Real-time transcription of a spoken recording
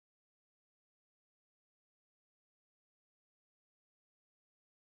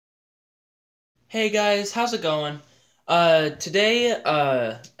Hey guys, how's it going? Today,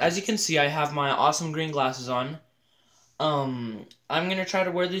 as you can see, I have my awesome green glasses on. I'm gonna try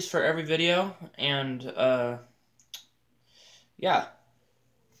to wear these for every video, and, yeah.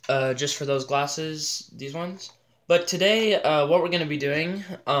 Just for those glasses, these ones. But today, what we're gonna be doing,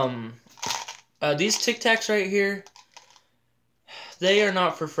 these TICTACs right here, they are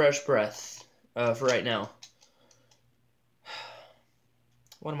not for fresh breath, for right now.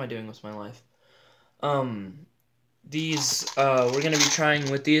 What am I doing with my life? We're gonna be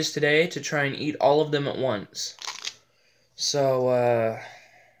trying with these today to try and eat all of them at once. So,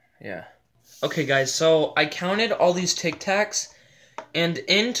 yeah. Okay, guys, so I counted all these TICTACs, and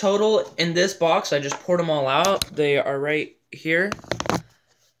in total, in this box, I just poured them all out. They are right here.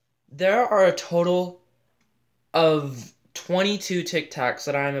 There are a total of 22 TICTACs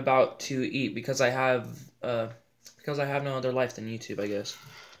that I'm about to eat because I have no other life than YouTube, I guess.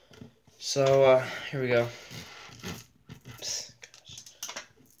 So, here we go.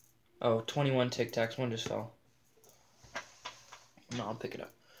 Oh, 21 TICTACs. One just fell. No, I'll pick it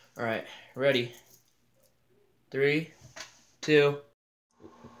up. Alright, ready. 3, 2.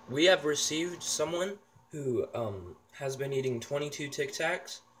 We have received someone who has been eating 22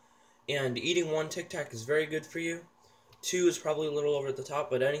 TICTACs, and eating one TICTAC is very good for you. 2 is probably a little over the top,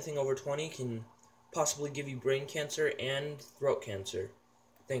 but anything over 20 can possibly give you brain cancer and throat cancer.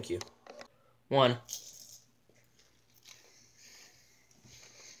 Thank you. 1.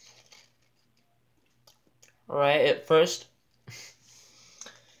 Alright, at first,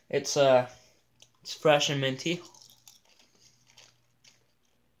 it's fresh and minty.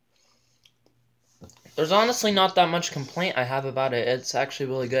 There's honestly not that much complaint I have about it. It's actually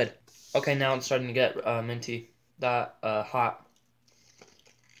really good. Okay, now it's starting to get minty. That hot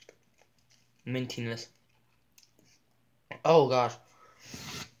mintiness. Oh gosh.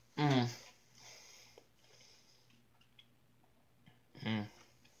 Mmm. Mmm.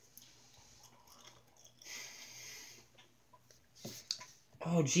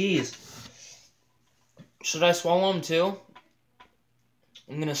 Oh jeez. Should I swallow them too?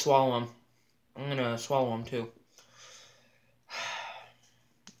 I'm gonna swallow them. I'm gonna swallow them too.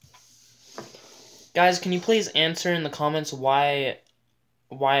 Guys, can you please answer in the comments why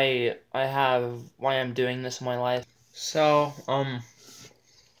I'm doing this in my life? So, oh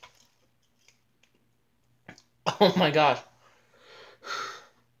my gosh.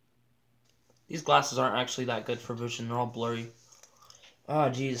 These glasses aren't actually that good for vision. They're all blurry. Oh,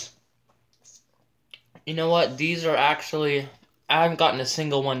 jeez. You know what? These are actually... I haven't gotten a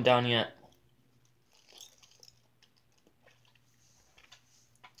single one down yet.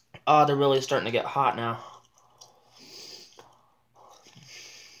 Oh, they're really starting to get hot now.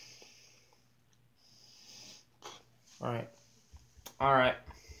 Alright. Alright.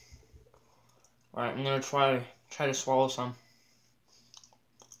 Alright, I'm gonna try to swallow some.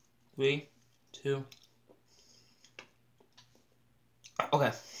 3, 2.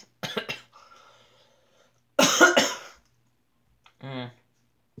 Okay.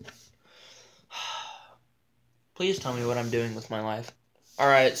 Please tell me what I'm doing with my life.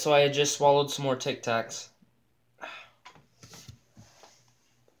 Alright, so I just swallowed some more TICTACs.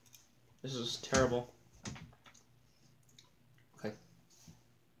 This is terrible. Okay.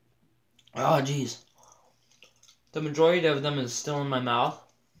 Oh, jeez. The majority of them is still in my mouth.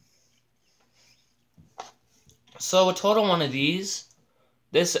 So a total one of these,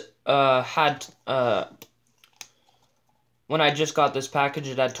 this had, when I just got this package,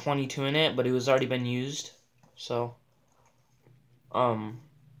 it had 22 in it, but it was already been used. So,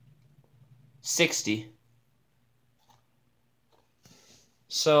 60.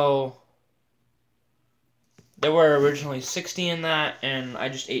 So, there were originally 60 in that, and I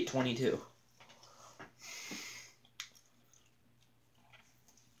just ate 22.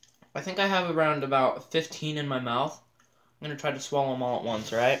 I think I have around about 15 in my mouth. I'm going to try to swallow them all at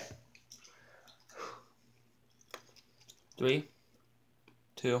once, right? 3,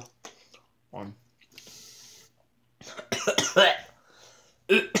 2, 1.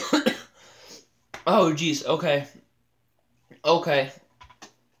 Oh, jeez. Okay. Okay.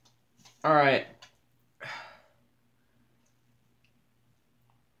 Alright.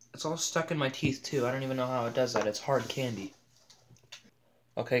 It's all stuck in my teeth, too. I don't even know how it does that. It's hard candy.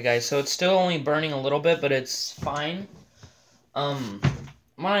 Okay, guys. So it's still only burning a little bit, but it's fine.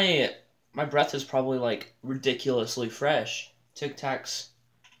 My breath is probably, like, ridiculously fresh. TICTACs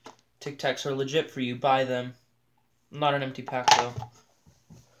are legit for you. Buy them. Not an empty pack, though.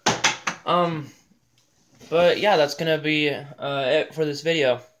 But yeah, that's gonna be it for this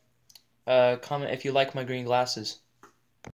video. Comment if you like my green glasses.